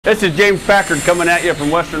This is James Packard coming at you from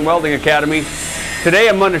Western Welding Academy. Today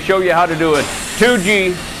I'm going to show you how to do a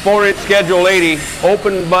 2G 4-inch Schedule 80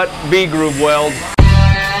 open butt V-groove weld.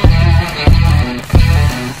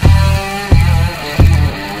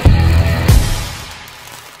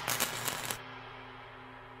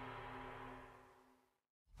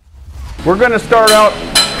 We're going to start out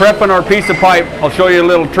prepping our piece of pipe. I'll show you a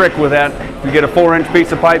little trick with that. You get a 4-inch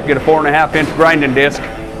piece of pipe, get a 4.5-inch grinding disc.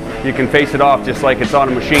 You can face it off just like it's on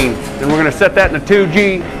a machine. Then we're going to set that in a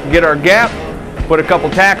 2G, get our gap, put a couple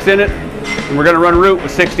tacks in it, and we're going to run a root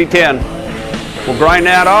with 60-10. We'll grind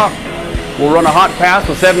that off. We'll run a hot pass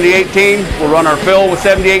with 70-18. We'll run our fill with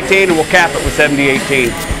 70-18, and we'll cap it with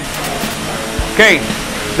 70-18. Okay,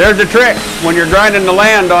 there's the trick. When you're grinding the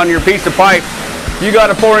land on your piece of pipe, you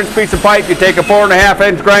got a 4-inch piece of pipe, you take a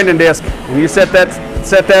 4.5-inch grinding disc, and you set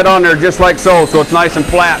that on there just like so it's nice and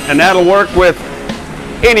flat. And that'll work with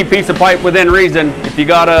any piece of pipe within reason. If you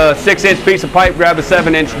got a 6-inch piece of pipe, grab a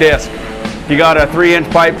 7-inch disc. If you got a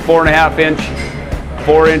 3-inch pipe, 4.5-inch,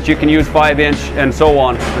 4-inch, you can use 5-inch, and so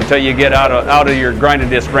on until you get out of your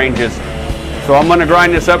grinding disc ranges. So I'm going to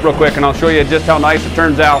grind this up real quick and I'll show you just how nice it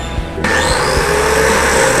turns out.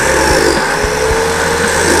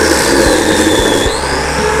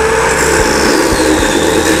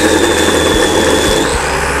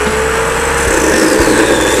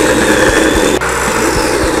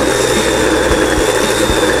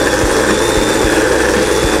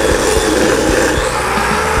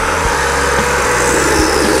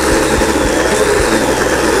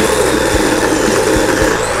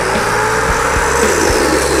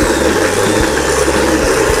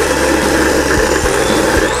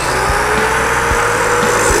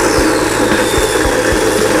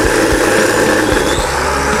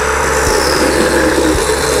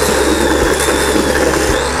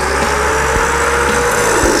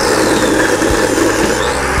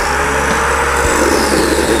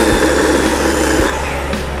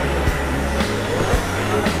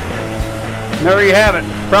 There you have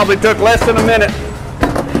it. Probably took less than a minute.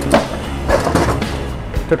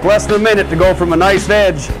 Took less than a minute to go from a nice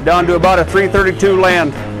edge down to about a 332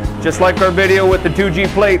 land. Just like our video with the 2G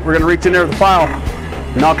plate, we're going to reach in there with a file,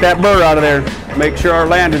 knock that burr out of there, make sure our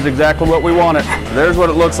land is exactly what we want it. There's what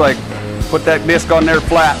it looks like. Put that disc on there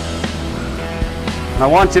flat. And I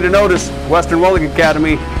want you to notice Western Welding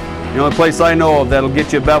Academy, the only place I know of that'll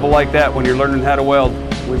get you a bevel like that when you're learning how to weld.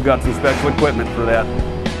 We've got some special equipment for that.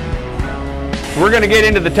 We're going to get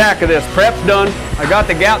into the tack of this. Prep's done. I got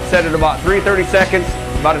the gap set at about 330 seconds,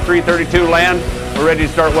 about a 332 land. We're ready to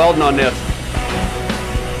start welding on this.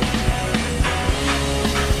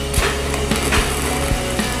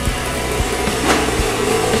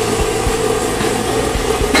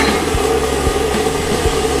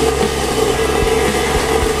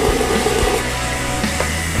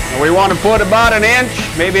 We want to put about an inch,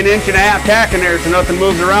 maybe an inch and a half tack in there so nothing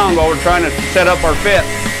moves around while we're trying to set up our fit.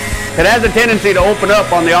 It has a tendency to open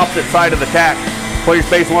up on the opposite side of the tack. Pull your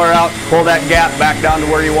space wire out, pull that gap back down to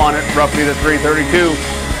where you want it, roughly to 332.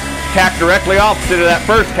 Tack directly opposite of that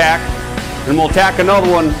first tack, and we'll tack another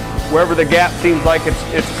one wherever the gap seems like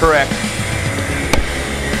it's correct.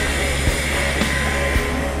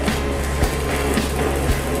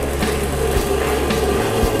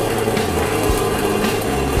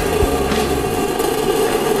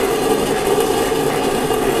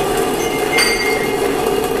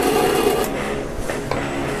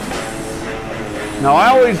 Now I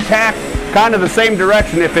always tack kind of the same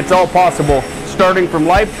direction if it's all possible, starting from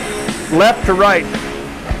left to right.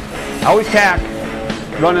 I always tack,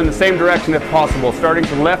 running the same direction if possible, starting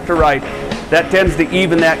from left to right. That tends to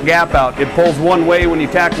even that gap out. It pulls one way when you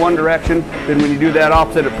tack one direction, then when you do that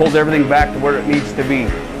opposite, it pulls everything back to where it needs to be.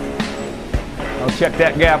 I'll check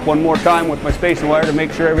that gap one more time with my spacer wire to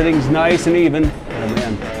make sure everything's nice and even. Oh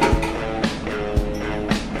man,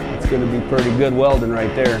 that's going to be pretty good welding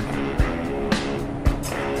right there.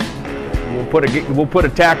 We'll put a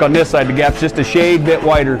tack on this side. The gap's just a shade bit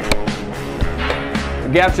wider. The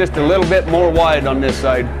gap's just a little bit more wide on this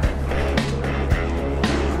side.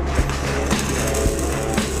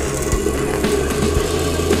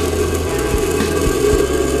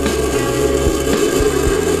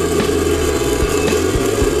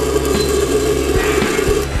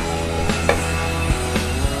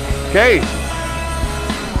 Okay.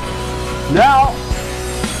 Now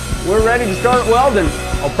we're ready to start welding.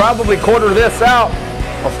 I'll probably quarter this out.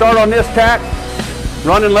 I'll start on this tack,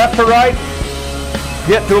 running left to right,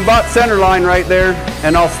 get to about center line right there,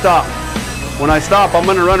 and I'll stop. When I stop, I'm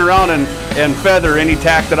going to run around and feather any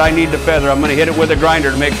tack that I need to feather. I'm going to hit it with a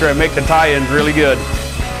grinder to make sure I make the tie-ins really good.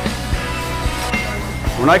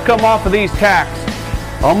 When I come off of these tacks,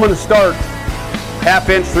 I'm going to start 1/2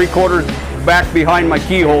 inch, 3/4 back behind my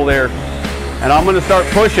keyhole there. And I'm going to start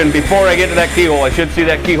pushing before I get to that keyhole. I should see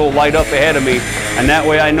that keyhole light up ahead of me. And that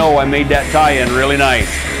way I know I made that tie-in really nice.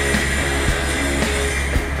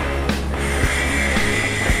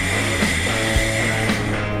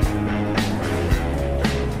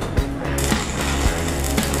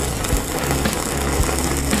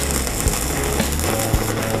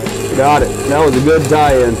 Got it. That was a good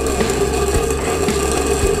tie-in.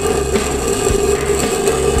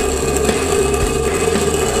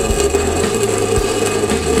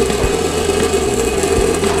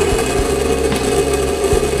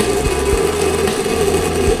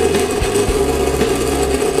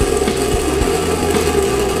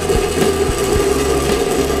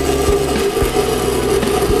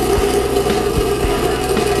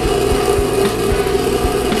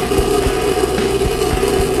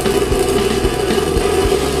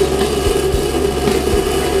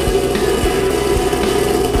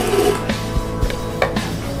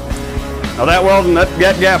 Now that welding,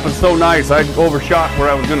 that gap is so nice, I overshot where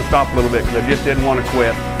I was going to stop a little bit because I just didn't want to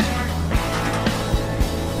quit.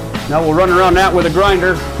 Now we'll run around that with a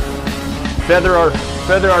grinder, feather our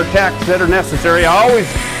tacks that are necessary. I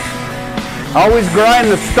always grind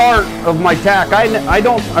the start of my tack.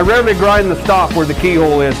 I rarely grind the stop where the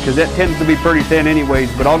keyhole is because that tends to be pretty thin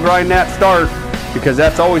anyways, but I'll grind that start because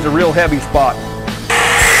that's always a real heavy spot.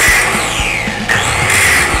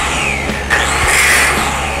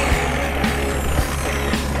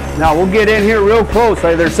 Now we'll get in here real close.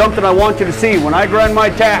 There's something I want you to see. When I grind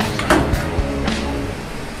my tacks,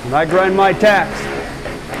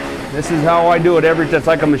 this is how I do it it's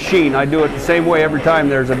like a machine. I do it the same way every time.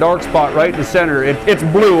 There's a dark spot right in the center. It's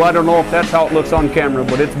blue. I don't know if that's how it looks on camera,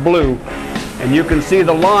 but it's blue. And you can see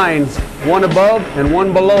the lines, one above and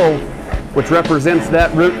one below, which represents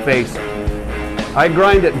that root face. I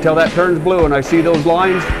grind it until that turns blue and I see those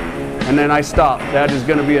lines, and then I stop. That is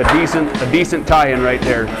going to be a decent tie-in right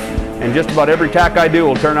there. And just about every tack I do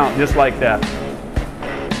will turn out just like that.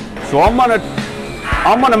 So I'm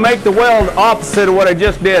gonna make the weld opposite of what I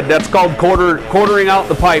just did. That's called quartering out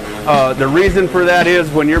the pipe. The reason for that is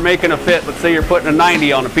when you're making a fit, let's say you're putting a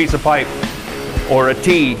 90 on a piece of pipe or a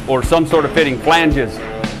T or some sort of fitting, flanges.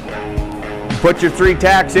 You put your 3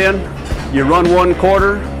 tacks in, you run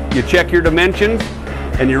 1/4, you check your dimensions,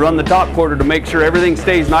 and you run the top quarter to make sure everything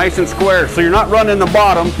stays nice and square. So you're not running the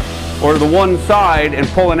bottom or the one side and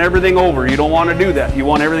pulling everything over. You don't want to do that. You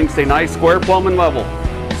want everything to stay nice, square, plumb, and level.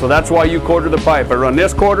 So that's why you quarter the pipe. I run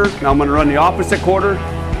this quarter, now I'm going to run the opposite quarter.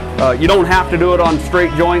 You don't have to do it on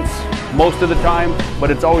straight joints most of the time, but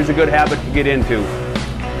it's always a good habit to get into.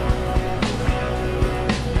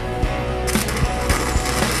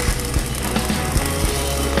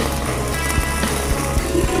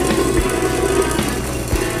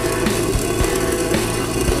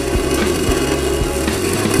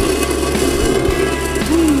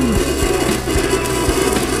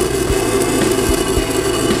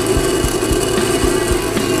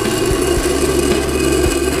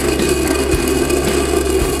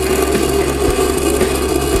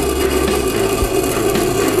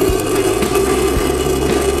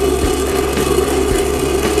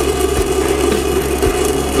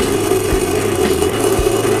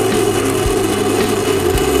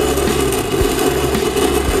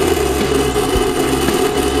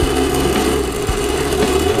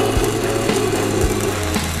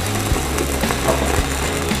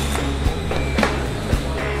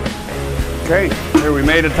 Okay, there we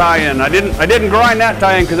made a tie-in. I didn't grind that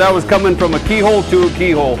tie-in because I was coming from a keyhole to a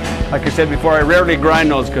keyhole. Like I said before, I rarely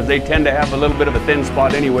grind those because they tend to have a little bit of a thin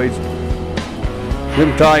spot anyways.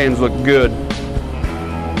 Them tie-ins look good.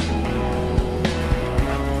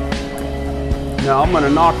 Now I'm going to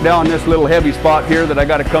knock down this little heavy spot here that I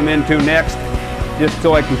got to come into next, just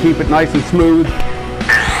so I can keep it nice and smooth.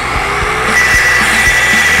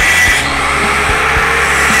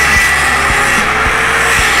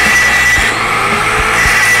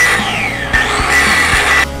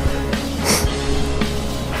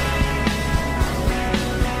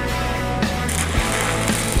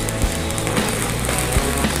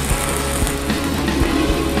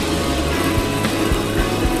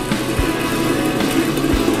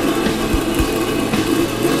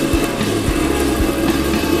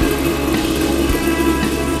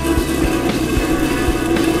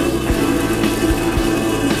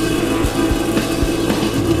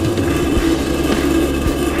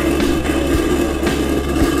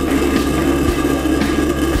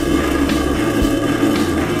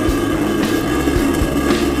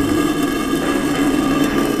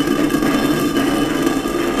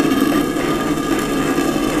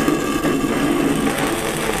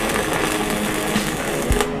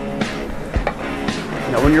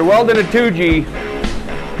 when you're welding a 2G,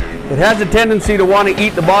 it has a tendency to want to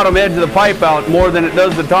eat the bottom edge of the pipe out more than it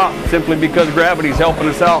does the top, simply because gravity's helping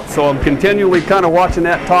us out. So I'm continually kind of watching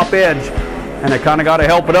that top edge, and I kind of got to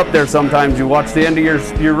help it up there sometimes. You watch the end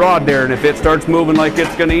of your rod there, and if it starts moving like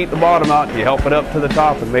it's going to eat the bottom out, you help it up to the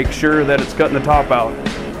top and make sure that it's cutting the top out.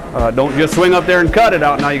 Don't just swing up there and cut it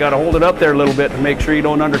out. Now you got to hold it up there a little bit to make sure you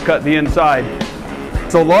don't undercut the inside.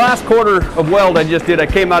 So the last quarter of weld I just did, I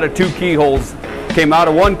came out of 2 keyholes. Came out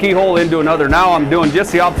of 1 keyhole into another. Now I'm doing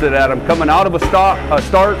just the opposite of that. I'm coming out of a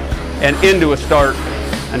start and into a start.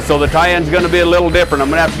 And so the tie-in's going to be a little different. I'm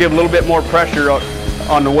going to have to give a little bit more pressure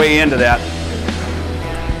on the way into that.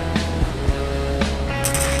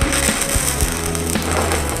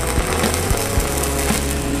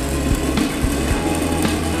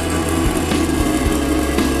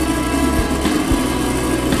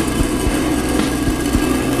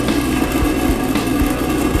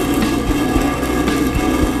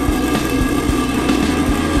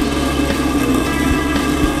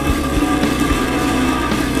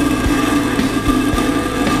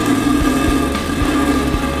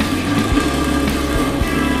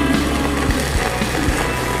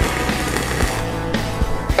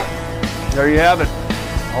 There you have it.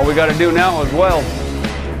 All we got to do now is weld.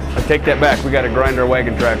 I take that back. We got to grind our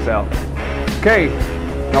wagon tracks out. Okay.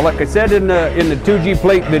 Now, like I said in the 2G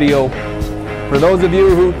plate video, for those of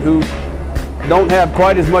you who don't have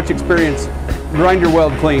quite as much experience, grind your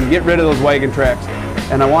weld clean. Get rid of those wagon tracks.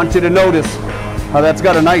 And I want you to notice how that's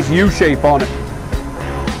got a nice U shape on it.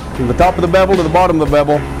 From the top of the bevel to the bottom of the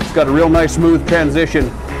bevel, it's got a real nice smooth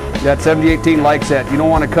transition. That 7018 likes that. You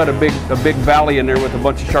don't want to cut a big valley in there with a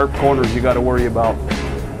bunch of sharp corners you got to worry about.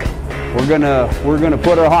 We're gonna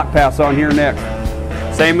put our hot pass on here next.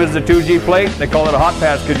 Same as the 2G plate, they call it a hot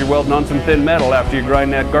pass because you're welding on some thin metal after you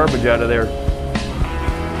grind that garbage out of there.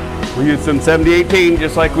 We use some 7018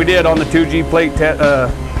 just like we did on the 2G plate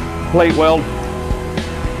plate weld.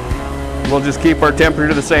 We'll just keep our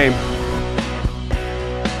temperature the same.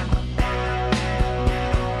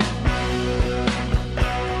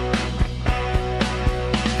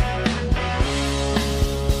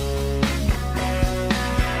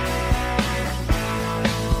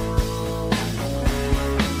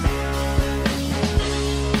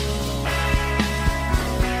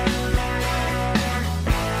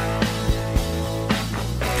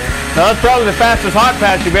 Now that's probably the fastest hot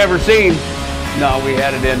pass you've ever seen. No, we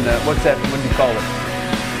had it in, what's that, what do you call it?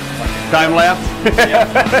 Time lapse?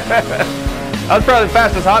 That's probably the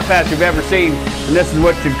fastest hot pass you've ever seen. And this is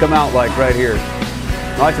what it should come out like right here.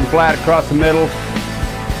 Nice and flat across the middle.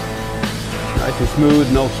 Nice and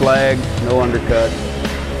smooth, no slag, no undercut.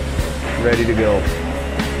 Ready to go.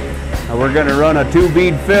 Now we're gonna run a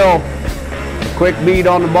 2-bead fill. A quick bead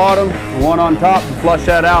on the bottom, one on top, and flush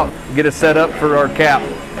that out. Get it set up for our cap.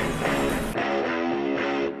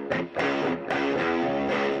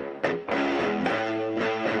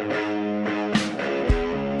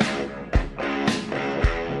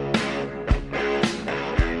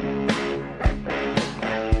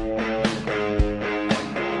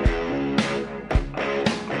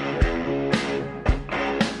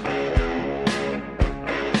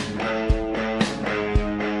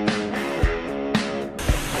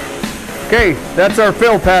 Okay, that's our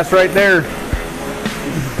fill pass right there.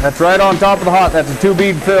 That's right on top of the hot. That's a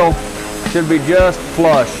 2-bead fill. Should be just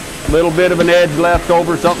flush. A little bit of an edge left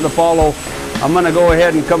over, something to follow. I'm gonna go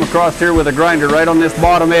ahead and come across here with a grinder right on this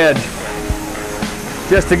bottom edge,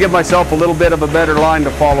 just to give myself a little bit of a better line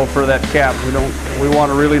to follow for that cap. We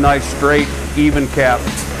want a really nice, straight, even cap.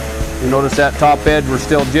 You notice that top edge, we're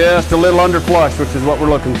still just a little under flush, which is what we're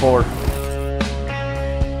looking for.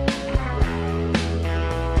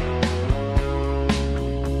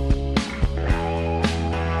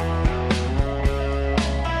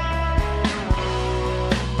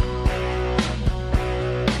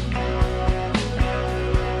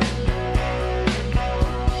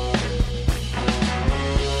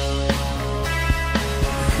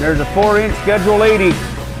 There's a 4-inch Schedule 80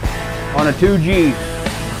 on a 2G.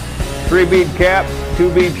 3-bead cap,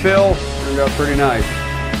 2-bead fill, turned out pretty nice.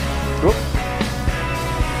 Whoop.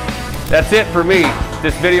 That's it for me. If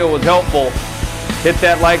this video was helpful, hit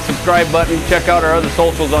that like, subscribe button, check out our other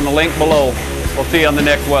socials on the link below. We'll see you on the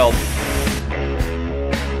next weld.